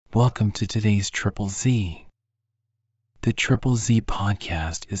Welcome to today's Triple Z. The Triple Z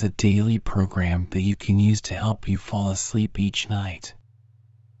podcast is a daily program that you can use to help you fall asleep each night.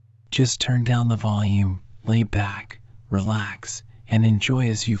 Just turn down the volume, lay back, relax, and enjoy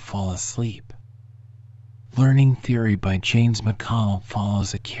as you fall asleep. Learning Theory by James McConnell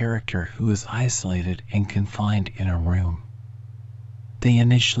follows a character who is isolated and confined in a room. They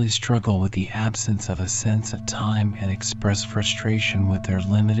initially struggle with the absence of a sense of time and express frustration with their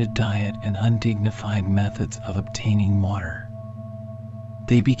limited diet and undignified methods of obtaining water.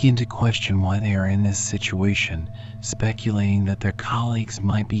 They begin to question why they are in this situation, speculating that their colleagues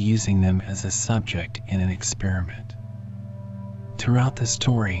might be using them as a subject in an experiment. Throughout the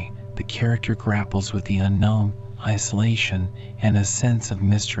story, the character grapples with the unknown, isolation, and a sense of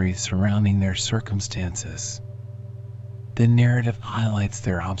mystery surrounding their circumstances. The narrative highlights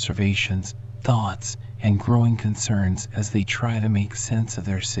their observations, thoughts, and growing concerns as they try to make sense of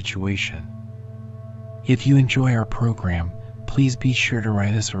their situation. If you enjoy our program, please be sure to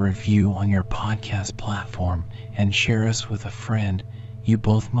write us a review on your podcast platform and share us with a friend. You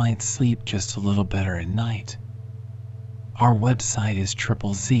both might sleep just a little better at night. Our website is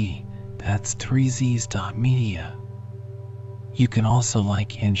Triple Z, that's 3zs.media. You can also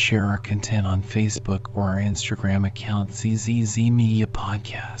like and share our content on Facebook or our Instagram account ZZZ Media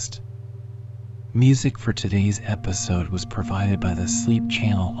Podcast. Music for today's episode was provided by the Sleep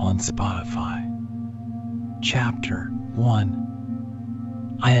Channel on Spotify. Chapter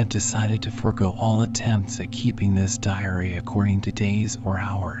 1. I have decided to forego all attempts at keeping this diary according to days or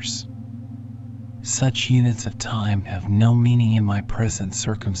hours. Such units of time have no meaning in my present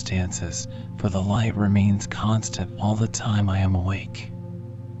circumstances, for the light remains constant all the time I am awake.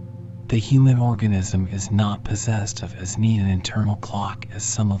 The human organism is not possessed of as neat an internal clock as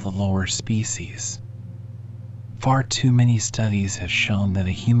some of the lower species. Far too many studies have shown that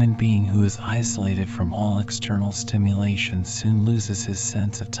a human being who is isolated from all external stimulation soon loses his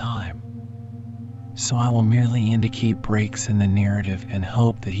sense of time. So I will merely indicate breaks in the narrative and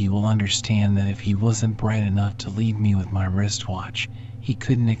hope that he will understand that if he wasn't bright enough to leave me with my wristwatch, he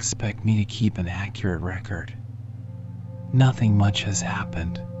couldn't expect me to keep an accurate record. Nothing much has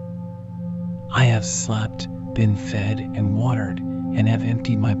happened. I have slept, been fed and watered, and have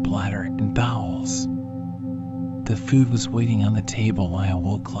emptied my bladder and bowels. The food was waiting on the table when I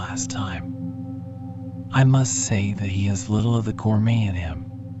awoke last time. I must say that he has little of the gourmet in him.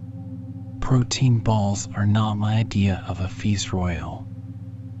 Protein balls are not my idea of a feast royal.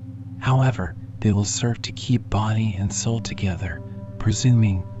 However, they will serve to keep body and soul together,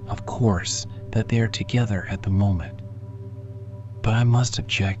 presuming, of course, that they are together at the moment. But I must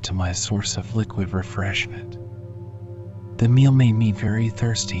object to my source of liquid refreshment. The meal made me very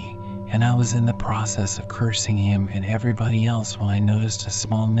thirsty, and I was in the process of cursing him and everybody else when I noticed a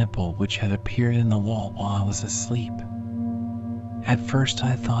small nipple which had appeared in the wall while I was asleep. At first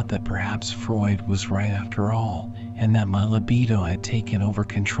I thought that perhaps Freud was right after all, and that my libido had taken over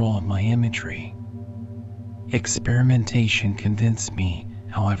control of my imagery. Experimentation convinced me,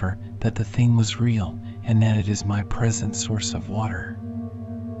 however, that the thing was real, and that it is my present source of water.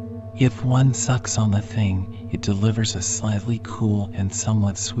 If one sucks on the thing, it delivers a slightly cool and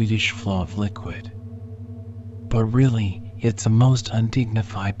somewhat sweetish flow of liquid. But really, it's a most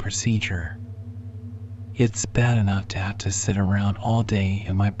undignified procedure. It's bad enough to have to sit around all day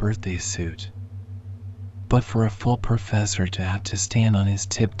in my birthday suit. But for a full professor to have to stand on his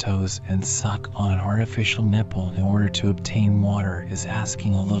tiptoes and suck on an artificial nipple in order to obtain water is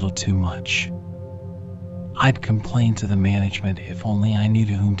asking a little too much. I'd complain to the management if only I knew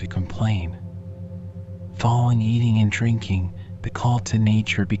to whom to complain. Following eating and drinking, the call to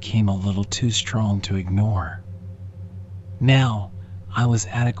nature became a little too strong to ignore. Now, I was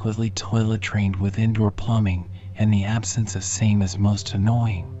adequately toilet trained with indoor plumbing, and the absence of same is most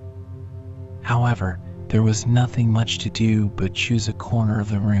annoying. However, there was nothing much to do but choose a corner of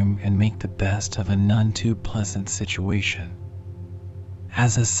the room and make the best of a none too pleasant situation.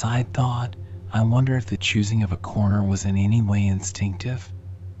 As a side thought, I wonder if the choosing of a corner was in any way instinctive.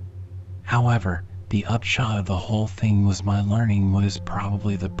 However, the upshot of the whole thing was my learning what is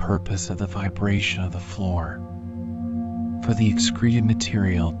probably the purpose of the vibration of the floor. For the excreted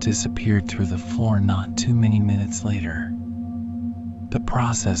material disappeared through the floor not too many minutes later. The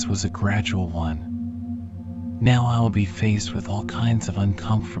process was a gradual one. Now I will be faced with all kinds of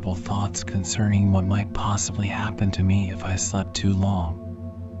uncomfortable thoughts concerning what might possibly happen to me if I slept too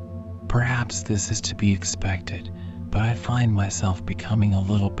long. Perhaps this is to be expected, but I find myself becoming a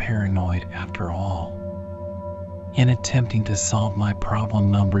little paranoid after all. In attempting to solve my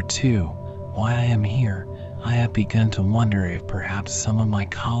problem number 2, why I am here, I have begun to wonder if perhaps some of my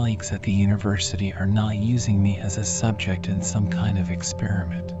colleagues at the university are not using me as a subject in some kind of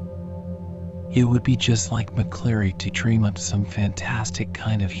experiment. It would be just like McCleary to dream up some fantastic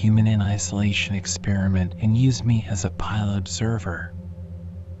kind of human in isolation experiment and use me as a pilot observer.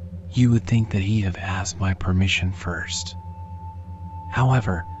 You would think that he'd have asked my permission first.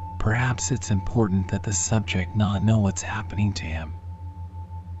 However, perhaps it's important that the subject not know what's happening to him.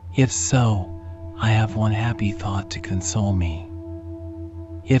 If so, I have one happy thought to console me.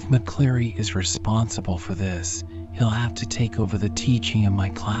 If McCleary is responsible for this, he'll have to take over the teaching of my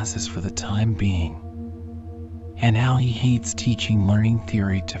classes for the time being. And how he hates teaching learning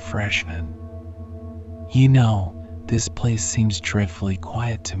theory to freshmen. You know, this place seems dreadfully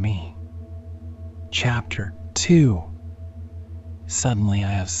quiet to me. Chapter 2. Suddenly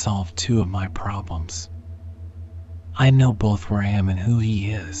I have solved 2 of my problems. I know both where I am and who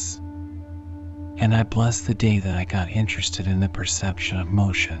he is. And I bless the day that I got interested in the perception of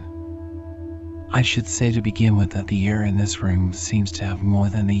motion. I should say to begin with that the air in this room seems to have more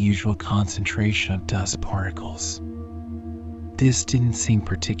than the usual concentration of dust particles. This didn't seem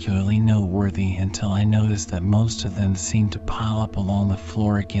particularly noteworthy until I noticed that most of them seemed to pile up along the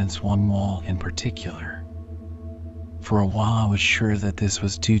floor against one wall in particular. For a while I was sure that this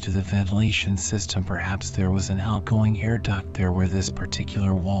was due to the ventilation system. Perhaps there was an outgoing air duct there where this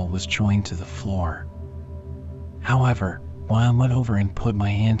particular wall was joined to the floor. However, when I went over and put my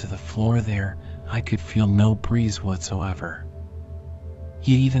hand to the floor there, I could feel no breeze whatsoever.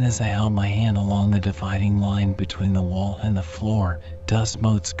 Yet even as I held my hand along the dividing line between the wall and the floor, dust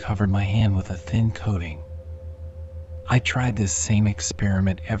motes covered my hand with a thin coating. I tried this same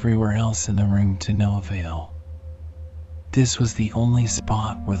experiment everywhere else in the room to no avail. This was the only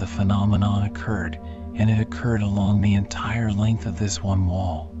spot where the phenomenon occurred, and it occurred along the entire length of this one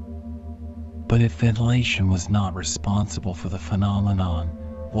wall. But if ventilation was not responsible for the phenomenon,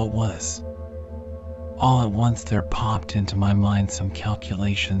 what was? All at once there popped into my mind some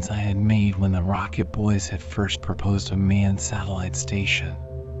calculations I had made when the Rocket Boys had first proposed a manned satellite station.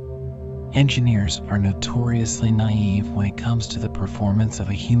 Engineers are notoriously naive when it comes to the performance of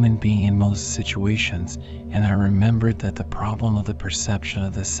a human being in most situations, and I remembered that the problem of the perception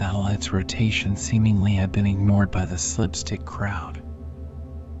of the satellite's rotation seemingly had been ignored by the slipstick crowd.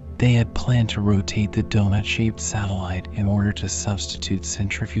 They had planned to rotate the donut-shaped satellite in order to substitute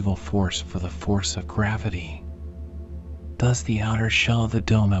centrifugal force for the force of gravity. Thus the outer shell of the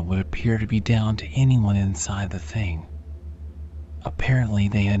donut would appear to be down to anyone inside the thing. Apparently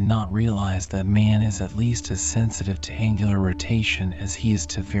they had not realized that man is at least as sensitive to angular rotation as he is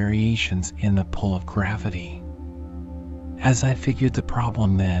to variations in the pull of gravity. As I figured the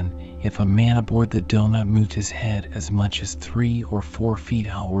problem then, if a man aboard the donut moved his head as much as 3 or 4 feet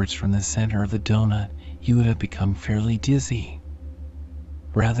outwards from the center of the donut, he would have become fairly dizzy.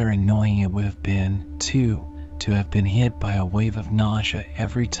 Rather annoying it would have been, too, to have been hit by a wave of nausea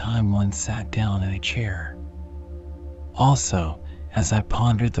every time one sat down in a chair. Also, as I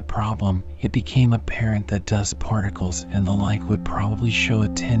pondered the problem, it became apparent that dust particles and the like would probably show a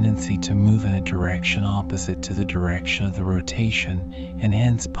tendency to move in a direction opposite to the direction of the rotation, and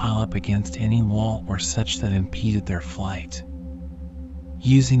hence pile up against any wall or such that impeded their flight.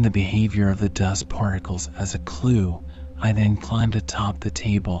 Using the behavior of the dust particles as a clue, I then climbed atop the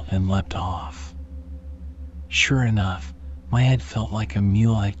table and leapt off. Sure enough, my head felt like a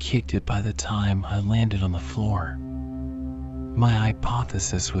mule had kicked it by the time I landed on the floor. My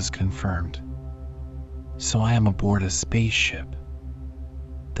hypothesis was confirmed. So I am aboard a spaceship.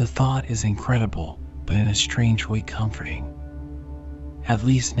 The thought is incredible, but in a strange way comforting. At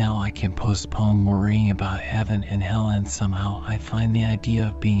least now I can postpone worrying about heaven and hell, and somehow I find the idea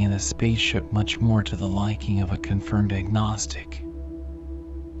of being in a spaceship much more to the liking of a confirmed agnostic.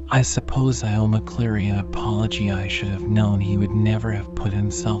 I suppose I owe McCleary an apology. I should have known he would never have put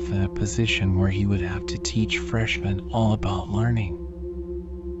himself in a position where he would have to teach freshmen all about learning.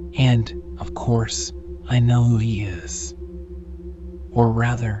 And, of course, I know who he is. Or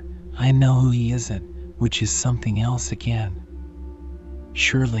rather, I know who he isn't, which is something else again.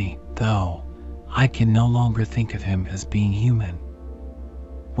 Surely, though, I can no longer think of him as being human.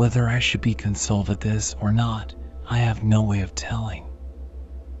 Whether I should be consoled at this or not, I have no way of telling.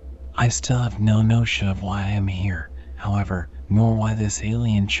 I still have no notion of why I am here, however, nor why this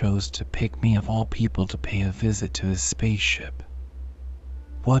alien chose to pick me of all people to pay a visit to his spaceship.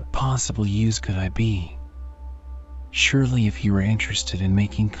 What possible use could I be? Surely if he were interested in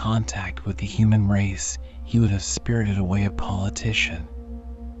making contact with the human race, he would have spirited away a politician.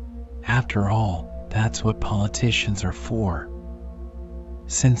 After all, that's what politicians are for.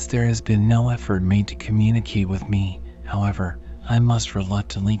 Since there has been no effort made to communicate with me, however, I must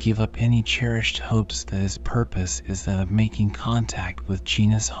reluctantly give up any cherished hopes that his purpose is that of making contact with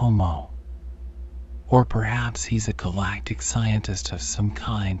genus Homo. Or perhaps he's a galactic scientist of some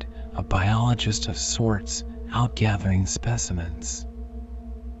kind, a biologist of sorts, out gathering specimens.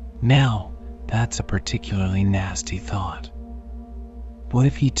 Now, that's a particularly nasty thought. What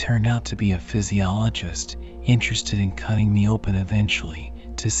if he turned out to be a physiologist, interested in cutting me open eventually,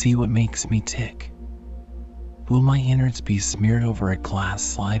 to see what makes me tick? Will my innards be smeared over a glass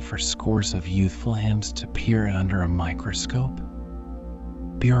slide for scores of youthful hymns to peer at under a microscope?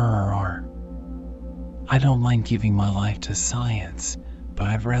 BRRR. I don't mind giving my life to science, but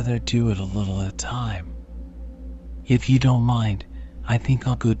I'd rather do it a little at a time. If you don't mind, I think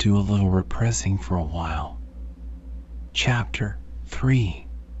I'll go do a little repressing for a while. Chapter 3.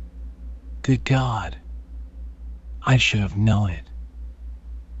 Good God. I should have known it.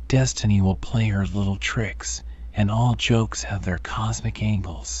 Destiny will play her little tricks, and all jokes have their cosmic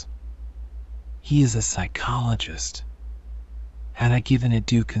angles. He is a psychologist. Had I given it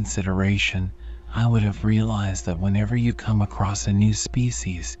due consideration, I would have realized that whenever you come across a new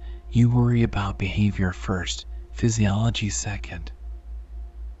species, you worry about behavior first, physiology second.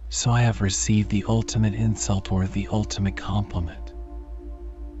 So I have received the ultimate insult or the ultimate compliment.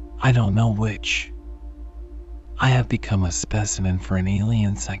 I don't know which. I have become a specimen for an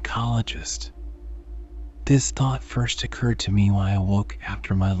alien psychologist. This thought first occurred to me when I awoke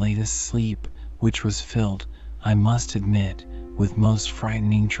after my latest sleep, which was filled, I must admit, with most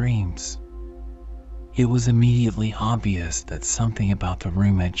frightening dreams. It was immediately obvious that something about the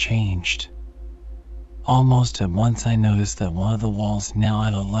room had changed. Almost at once I noticed that one of the walls now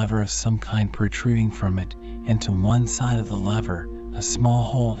had a lever of some kind protruding from it, and to one side of the lever, a small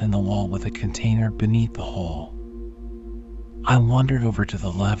hole in the wall with a container beneath the hole. I wandered over to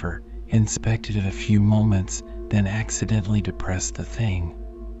the lever, inspected it a few moments, then accidentally depressed the thing.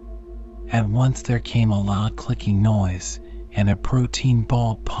 At once there came a loud clicking noise, and a protein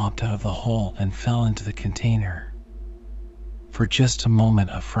ball popped out of the hole and fell into the container. For just a moment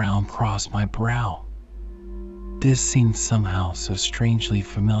a frown crossed my brow. This seemed somehow so strangely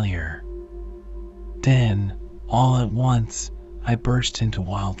familiar. Then, all at once, I burst into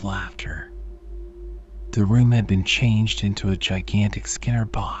wild laughter. The room had been changed into a gigantic Skinner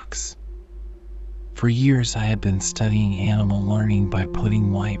box. For years I had been studying animal learning by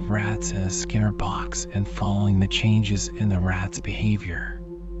putting white rats in a Skinner box and following the changes in the rats' behavior.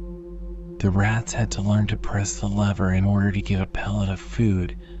 The rats had to learn to press the lever in order to get a pellet of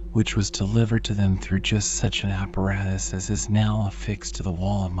food, which was delivered to them through just such an apparatus as is now affixed to the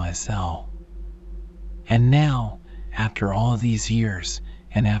wall of my cell. And now, after all these years,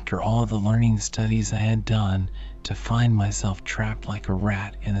 and after all the learning studies I had done, to find myself trapped like a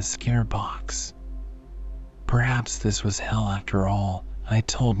rat in a Skinner box. Perhaps this was hell after all, I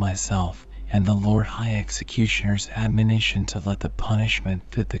told myself, and the Lord High Executioner's admonition to let the punishment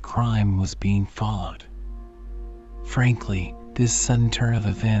fit the crime was being followed. Frankly, this sudden turn of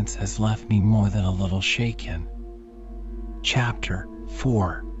events has left me more than a little shaken. Chapter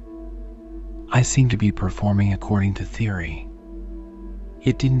 4. I seem to be performing according to theory.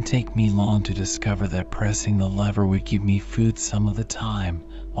 It didn't take me long to discover that pressing the lever would give me food some of the time,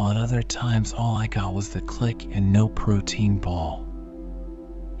 while at other times all I got was the click and no protein ball.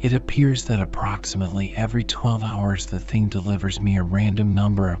 It appears that approximately every 12 hours the thing delivers me a random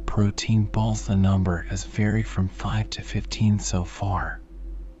number of protein balls. The number has varied from 5 to 15 so far.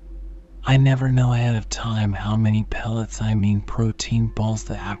 I never know ahead of time how many pellets, protein balls,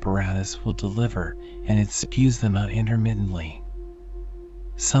 the apparatus will deliver, and it spews them out intermittently.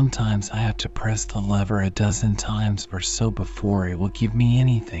 Sometimes I have to press the lever a dozen times or so before it will give me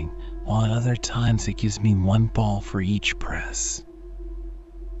anything, while at other times it gives me one ball for each press.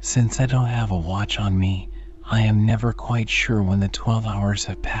 Since I don't have a watch on me, I am never quite sure when the 12 hours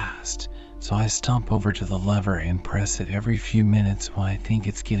have passed, so I stomp over to the lever and press it every few minutes when I think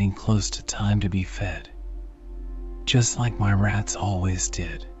it's getting close to time to be fed. Just like my rats always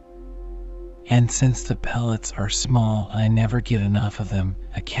did. And since the pellets are small, I never get enough of them.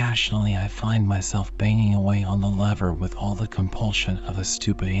 Occasionally I find myself banging away on the lever with all the compulsion of a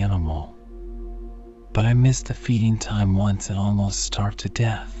stupid animal. But I missed the feeding time once and almost starved to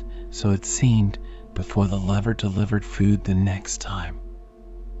death, so it seemed, before the lever delivered food the next time.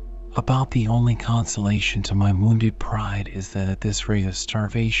 About the only consolation to my wounded pride is that at this rate of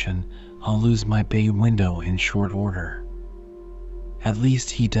starvation, I'll lose my bay window in short order. At least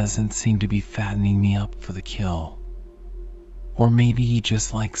he doesn't seem to be fattening me up for the kill. Or maybe he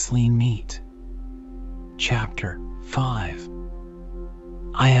just likes lean meat. Chapter 5.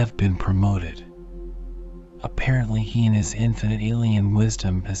 I have been promoted. Apparently he in his infinite alien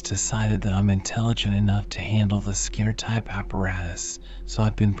wisdom has decided that I'm intelligent enough to handle the Skinner type apparatus, so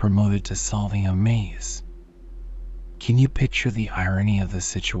I've been promoted to solving a maze. Can you picture the irony of the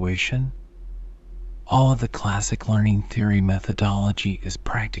situation? All of the classic learning theory methodology is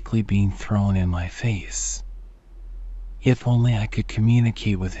practically being thrown in my face. If only I could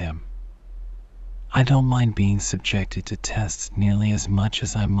communicate with him. I don't mind being subjected to tests nearly as much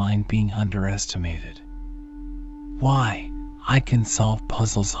as I mind being underestimated. Why? I can solve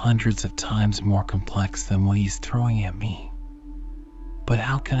puzzles hundreds of times more complex than what he's throwing at me. But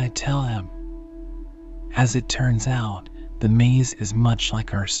how can I tell him? As it turns out, the maze is much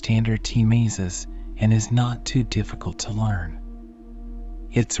like our standard T mazes and is not too difficult to learn.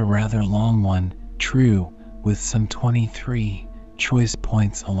 It's a rather long one, true, with some 23 choice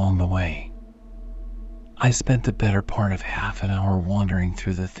points along the way. I spent the better part of half an hour wandering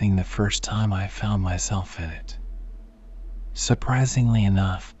through the thing the first time I found myself in it. Surprisingly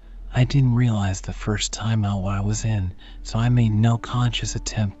enough, I didn't realize the first time out what I was in, so I made no conscious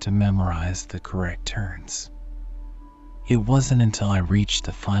attempt to memorize the correct turns. It wasn't until I reached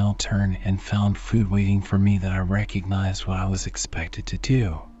the final turn and found food waiting for me that I recognized what I was expected to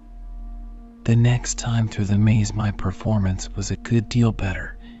do. The next time through the maze, my performance was a good deal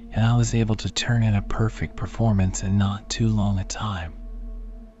better, and I was able to turn in a perfect performance in not too long a time.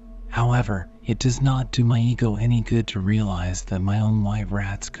 However, it does not do my ego any good to realize that my own white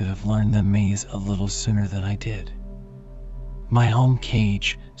rats could have learned the maze a little sooner than I did. My home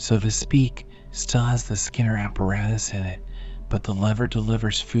cage, so to speak, still has the Skinner apparatus in it, but the lever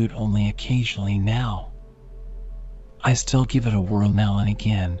delivers food only occasionally now. I still give it a whirl now and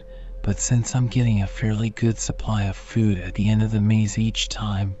again, but since I'm getting a fairly good supply of food at the end of the maze each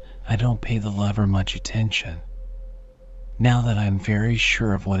time, I don't pay the lever much attention. Now that I'm very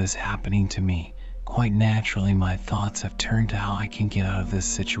sure of what is happening to me, quite naturally my thoughts have turned to how I can get out of this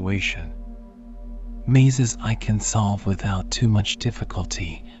situation. Mazes I can solve without too much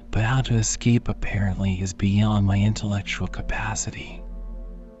difficulty, but how to escape apparently is beyond my intellectual capacity.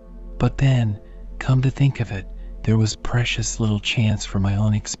 But then, come to think of it, there was precious little chance for my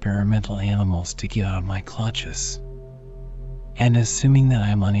own experimental animals to get out of my clutches. And assuming that I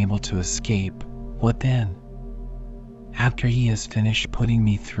am unable to escape, what then? After he has finished putting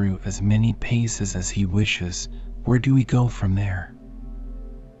me through as many paces as he wishes, where do we go from there?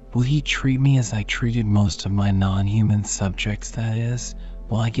 Will he treat me as I treated most of my non-human subjects, that is,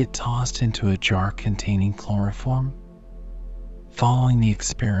 will I get tossed into a jar containing chloroform? Following the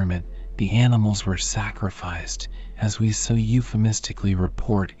experiment, the animals were sacrificed, as we so euphemistically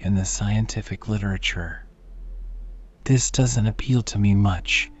report in the scientific literature. This doesn't appeal to me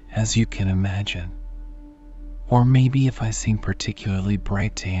much, as you can imagine. Or maybe if I seem particularly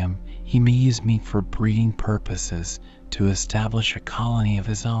bright to him, he may use me for breeding purposes to establish a colony of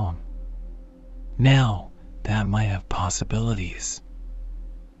his own. Now, that might have possibilities.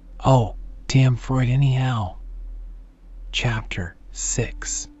 Oh, damn Freud anyhow. Chapter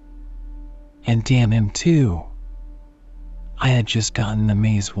 6. And damn him too. I had just gotten the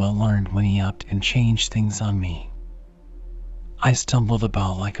maze well learned when he upped and changed things on me. I stumbled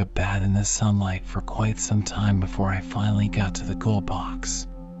about like a bat in the sunlight for quite some time before I finally got to the goal box.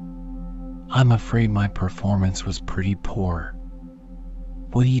 I'm afraid my performance was pretty poor.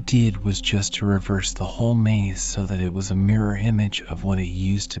 What he did was just to reverse the whole maze so that it was a mirror image of what it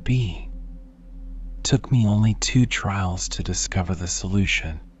used to be. Took me only 2 trials to discover the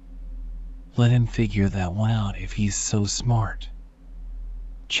solution. Let him figure that one out if he's so smart.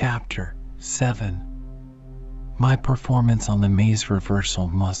 Chapter 7. My performance on the maze reversal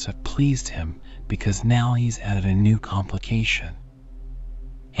must have pleased him, because now he's added a new complication.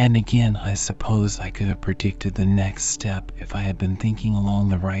 And again, I suppose I could have predicted the next step if I had been thinking along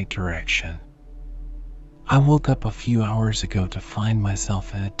the right direction. I woke up a few hours ago to find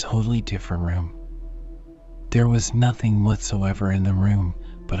myself in a totally different room. There was nothing whatsoever in the room,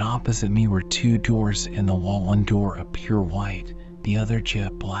 but opposite me were 2 doors in the wall, one door a pure white, the other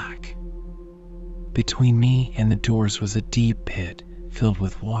jet black. Between me and the doors was a deep pit filled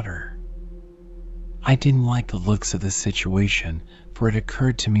with water. I didn't like the looks of the situation, for it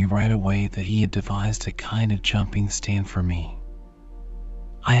occurred to me right away that he had devised a kind of jumping stand for me.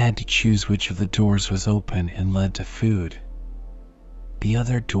 I had to choose which of the doors was open and led to food. The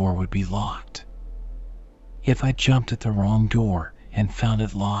other door would be locked. If I jumped at the wrong door and found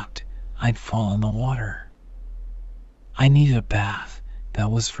it locked, I'd fall in the water. I needed a bath, that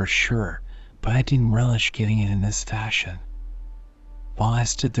was for sure, but I didn't relish getting it in this fashion. While I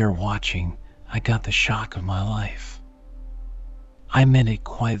stood there watching, I got the shock of my life. I meant it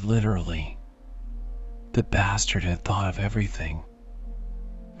quite literally. The bastard had thought of everything.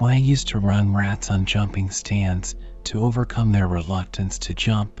 When I used to run rats on jumping stands to overcome their reluctance to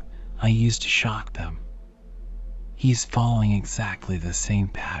jump, I used to shock them. He's following exactly the same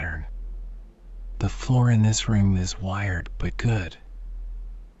pattern. The floor in this room is wired but good.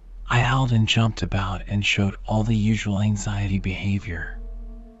 I howled and jumped about and showed all the usual anxiety behavior.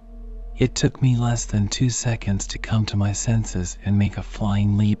 It took me less than 2 seconds to come to my senses and make a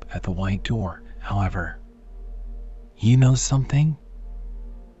flying leap at the white door, however. You know something?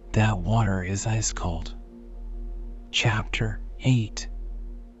 That water is ice cold. Chapter 8.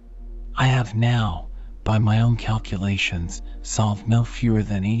 I have now, by my own calculations, solved no fewer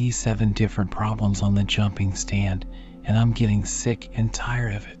than 87 different problems on the jumping stand, and I'm getting sick and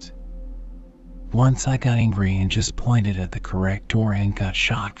tired of it. Once I got angry and just pointed at the correct door and got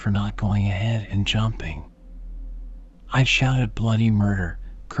shocked for not going ahead and jumping. I shouted bloody murder,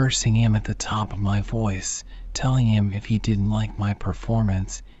 cursing him at the top of my voice, telling him if he didn't like my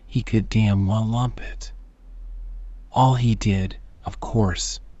performance, he could damn well lump it. All he did, of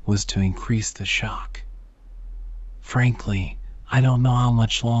course, was to increase the shock. Frankly, I don't know how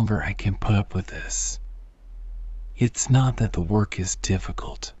much longer I can put up with this. It's not that the work is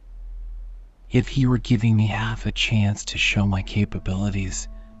difficult. If he were giving me half a chance to show my capabilities,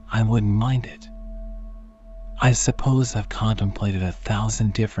 I wouldn't mind it. I suppose I've contemplated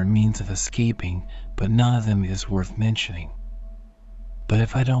 1,000 different means of escaping, but none of them is worth mentioning. But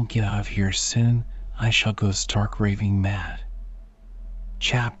if I don't get out of here soon, I shall go stark raving mad.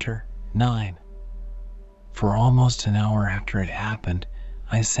 Chapter 9. For almost an hour after it happened,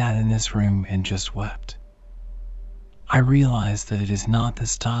 I sat in this room and just wept. I realize that it is not the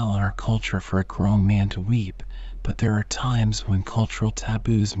style in our culture for a grown man to weep, but there are times when cultural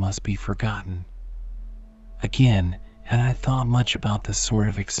taboos must be forgotten. Again, had I thought much about the sort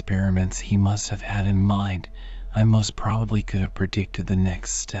of experiments he must have had in mind, I most probably could have predicted the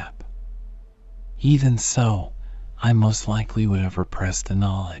next step. Even so, I most likely would have repressed the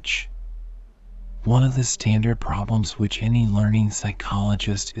knowledge. One of the standard problems which any learning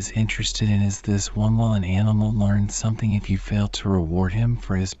psychologist is interested in is this one: will an animal learn something if you fail to reward him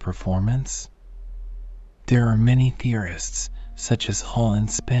for his performance? There are many theorists, such as Hull and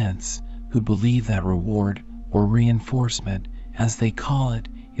Spence, who believe that reward, or reinforcement, as they call it,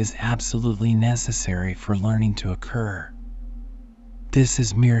 is absolutely necessary for learning to occur. This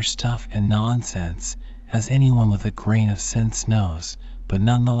is mere stuff and nonsense, as anyone with a grain of sense knows, but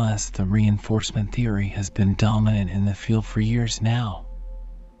nonetheless the reinforcement theory has been dominant in the field for years now.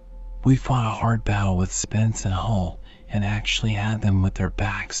 We fought a hard battle with Spence and Hull, and actually had them with their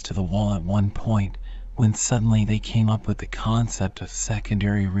backs to the wall at one point, when suddenly they came up with the concept of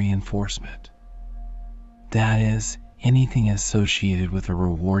secondary reinforcement. That is, anything associated with a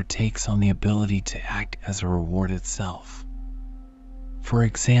reward takes on the ability to act as a reward itself. For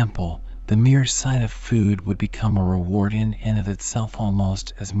example, the mere sight of food would become a reward in and of itself,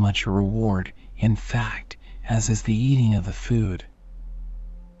 almost as much a reward, in fact, as is the eating of the food.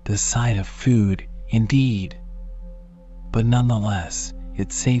 The sight of food, indeed. But nonetheless,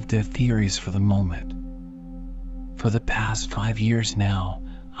 it saved their theories for the moment. For the past 5 years now,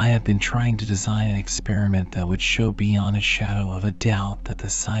 I have been trying to design an experiment that would show beyond a shadow of a doubt that the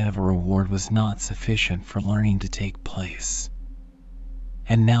sight of a reward was not sufficient for learning to take place.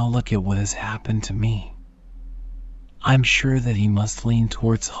 And now look at what has happened to me. I'm sure that he must lean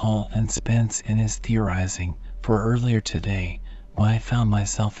towards Hull and Spence in his theorizing, for earlier today, when I found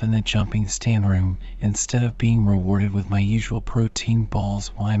myself in the jumping stand room, instead of being rewarded with my usual protein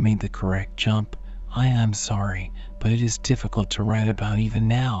balls when I made the correct jump, I am sorry, but it is difficult to write about even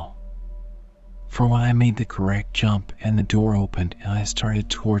now. For when I made the correct jump and the door opened and I started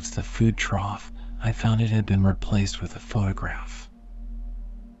towards the food trough, I found it had been replaced with a photograph.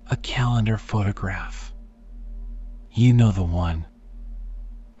 A calendar photograph. You know the one.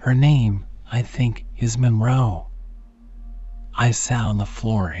 Her name, I think, is Monroe. I sat on the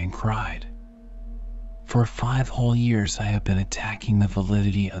floor and cried. For 5 whole years I have been attacking the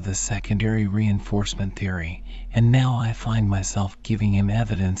validity of the secondary reinforcement theory, and now I find myself giving him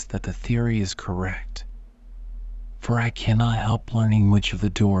evidence that the theory is correct. For I cannot help learning which of the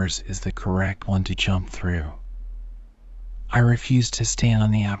doors is the correct one to jump through. I refuse to stand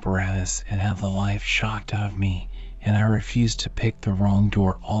on the apparatus and have the life shocked out of me, and I refuse to pick the wrong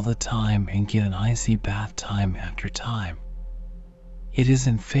door all the time and get an icy bath time after time. It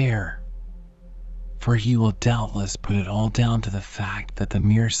isn't fair. For he will doubtless put it all down to the fact that the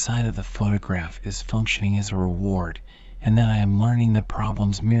mere sight of the photograph is functioning as a reward, and that I am learning the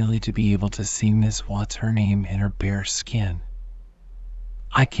problems merely to be able to see Miss What's-Her-Name in her bare skin.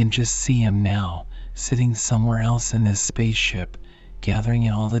 I can just see him now, sitting somewhere else in this spaceship, gathering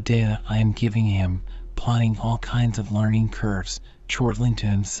in all the data I am giving him, plotting all kinds of learning curves, chortling to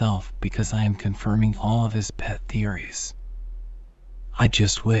himself because I am confirming all of his pet theories. I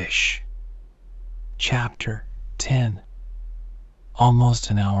just wish. Chapter 10. Almost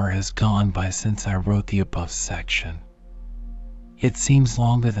an hour has gone by since I wrote the above section. It seems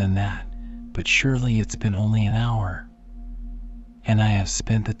longer than that, but surely it's been only an hour. And I have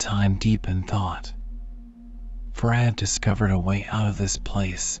spent the time deep in thought. For I have discovered a way out of this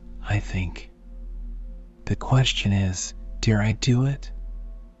place, I think. The question is, dare I do it?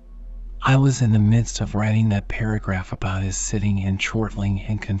 I was in the midst of writing that paragraph about his sitting and chortling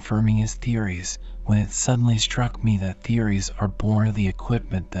and confirming his theories when it suddenly struck me that theories are born of the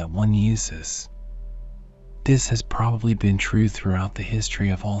equipment that one uses. This has probably been true throughout the history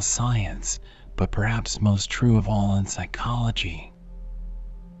of all science, but perhaps most true of all in psychology.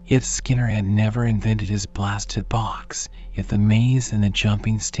 If Skinner had never invented his blasted box, if the maze and the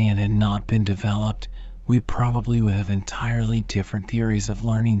jumping stand had not been developed, we probably would have entirely different theories of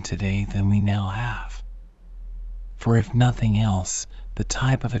learning today than we now have. For if nothing else, the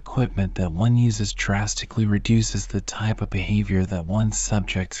type of equipment that one uses drastically reduces the type of behavior that one's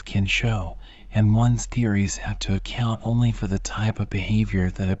subjects can show, and one's theories have to account only for the type of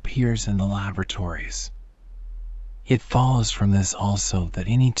behavior that appears in the laboratories. It follows from this also that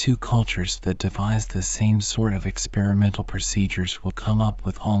any two cultures that devise the same sort of experimental procedures will come up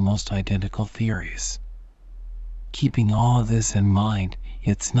with almost identical theories. Keeping all of this in mind,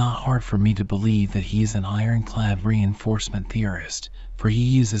 it's not hard for me to believe that he's an ironclad reinforcement theorist, for he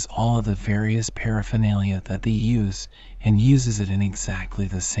uses all of the various paraphernalia that they use, and uses it in exactly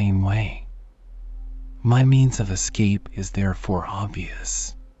the same way. My means of escape is therefore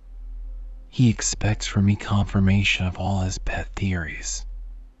obvious. He expects from me confirmation of all his pet theories.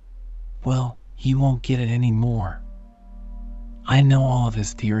 Well, he won't get it anymore. I know all of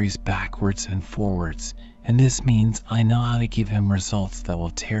his theories backwards and forwards, and this means I know how to give him results that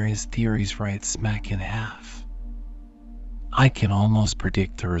will tear his theories right smack in half. I can almost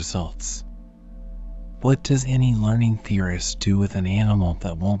predict the results. What does any learning theorist do with an animal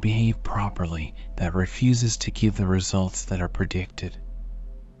that won't behave properly, that refuses to give the results that are predicted?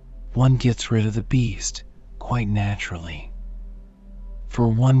 One gets rid of the beast, quite naturally. For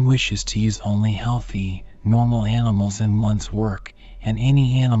one wishes to use only healthy, normal animals in one's work, and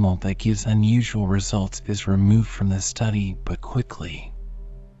any animal that gives unusual results is removed from the study but quickly.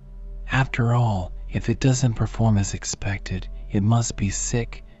 After all, if it doesn't perform as expected, it must be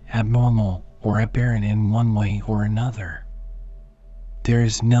sick, abnormal, or aberrant in one way or another. There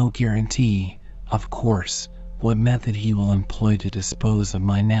is no guarantee, of course, what method he will employ to dispose of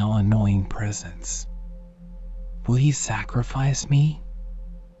my now annoying presence. Will he sacrifice me?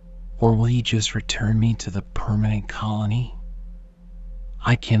 Or will he just return me to the permanent colony?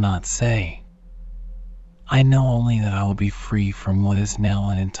 I cannot say. I know only that I will be free from what is now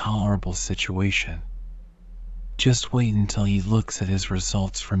an intolerable situation. Just wait until he looks at his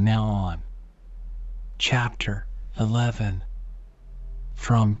results from now on. Chapter 11.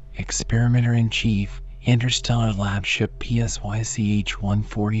 From Experimenter-in-Chief, Interstellar Lab Ship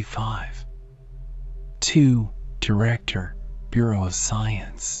PSYCH-145. To Director, Bureau of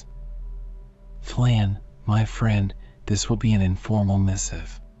Science. Flan, my friend, this will be an informal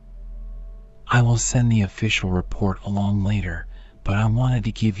missive. I will send the official report along later, but I wanted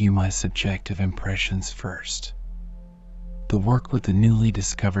to give you my subjective impressions first. The work with the newly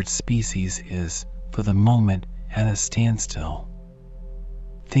discovered species is, for the moment, at a standstill.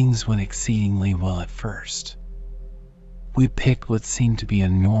 Things went exceedingly well at first. We picked what seemed to be a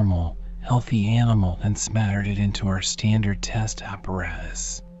normal, healthy animal and smattered it into our standard test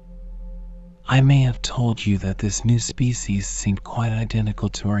apparatus. I may have told you that this new species seemed quite identical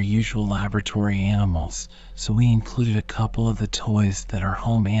to our usual laboratory animals, so we included a couple of the toys that our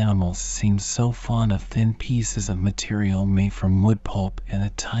home animals seem so fond of, thin pieces of material made from wood pulp and a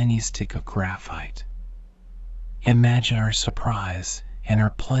tiny stick of graphite. Imagine our surprise and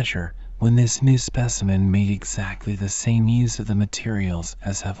our pleasure when this new specimen made exactly the same use of the materials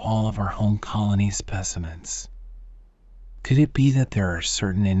as have all of our home colony specimens. Could it be that there are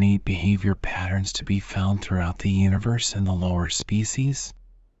certain innate behavior patterns to be found throughout the universe in the lower species?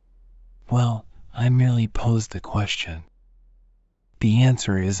 Well, I merely posed the question. The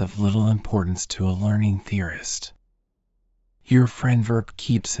answer is of little importance to a learning theorist. Your friend Verk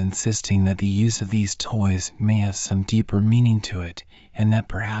keeps insisting that the use of these toys may have some deeper meaning to it, and that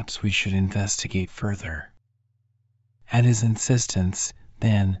perhaps we should investigate further. At his insistence,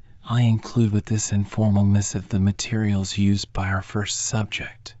 then, I include with this informal missive the materials used by our first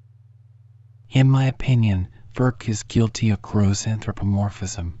subject. In my opinion, Burke is guilty of gross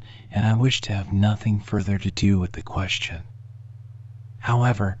anthropomorphism, and I wish to have nothing further to do with the question.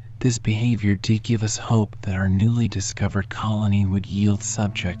 However, this behavior did give us hope that our newly discovered colony would yield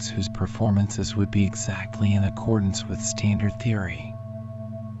subjects whose performances would be exactly in accordance with standard theory.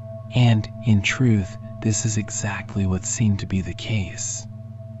 And, in truth, this is exactly what seemed to be the case.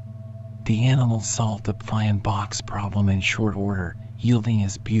 The animals solved the pie and box problem in short order, yielding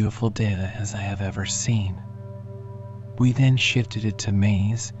as beautiful data as I have ever seen. We then shifted it to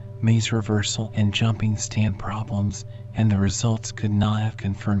maze reversal, and jumping stand problems, and the results could not have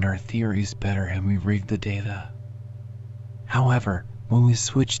confirmed our theories better had we rigged the data. However, when we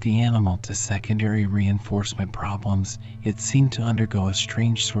switched the animal to secondary reinforcement problems, it seemed to undergo a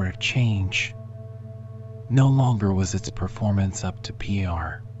strange sort of change. No longer was its performance up to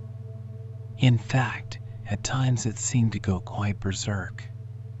par. In fact, at times it seemed to go quite berserk.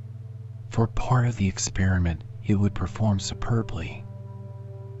 For part of the experiment, it would perform superbly.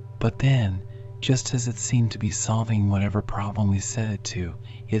 But then, just as it seemed to be solving whatever problem we set it to,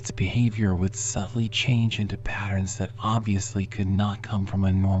 its behavior would subtly change into patterns that obviously could not come from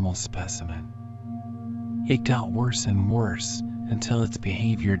a normal specimen. It got worse and worse until its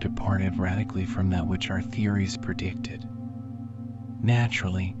behavior departed radically from that which our theories predicted.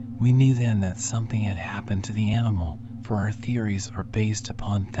 Naturally, we knew then that something had happened to the animal, for our theories are based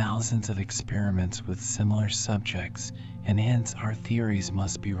upon thousands of experiments with similar subjects, and hence our theories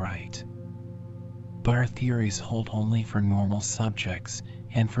must be right. But our theories hold only for normal subjects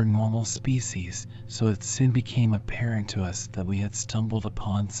and for normal species, so it soon became apparent to us that we had stumbled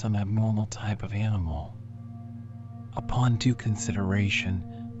upon some abnormal type of animal. Upon due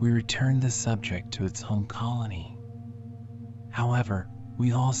consideration, we returned the subject to its home colony. However,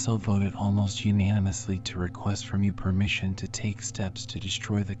 we also voted almost unanimously to request from you permission to take steps to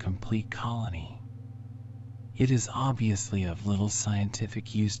destroy the complete colony. It is obviously of little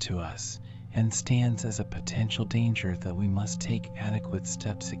scientific use to us, and stands as a potential danger that we must take adequate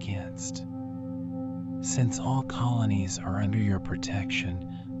steps against. Since all colonies are under your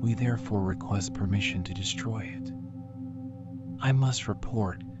protection, we therefore request permission to destroy it. I must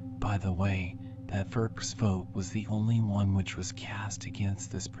report, by the way, that Verk's vote was the only one which was cast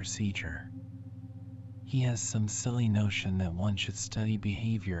against this procedure. He has some silly notion that one should study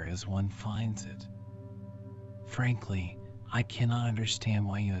behavior as one finds it. Frankly, I cannot understand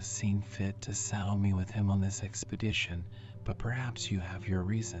why you have seen fit to saddle me with him on this expedition, but perhaps you have your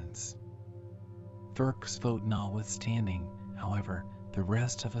reasons. Verk's vote notwithstanding, however, the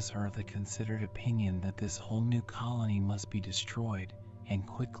rest of us are of the considered opinion that this whole new colony must be destroyed, and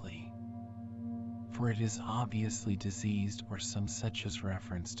quickly. For it is obviously diseased, or some such as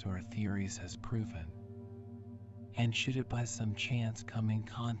reference to our theories has proven. And should it by some chance come in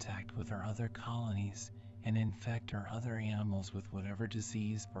contact with our other colonies, and infect our other animals with whatever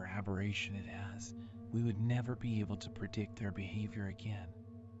disease or aberration it has, we would never be able to predict their behavior again.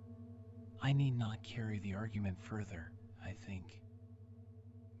 I need not carry the argument further, I think.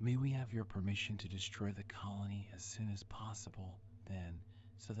 May we have your permission to destroy the colony as soon as possible, then,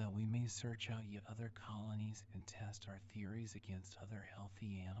 so that we may search out yet other colonies and test our theories against other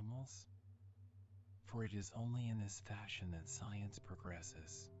healthy animals? For it is only in this fashion that science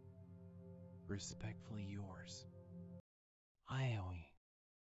progresses. Respectfully yours, Iowie.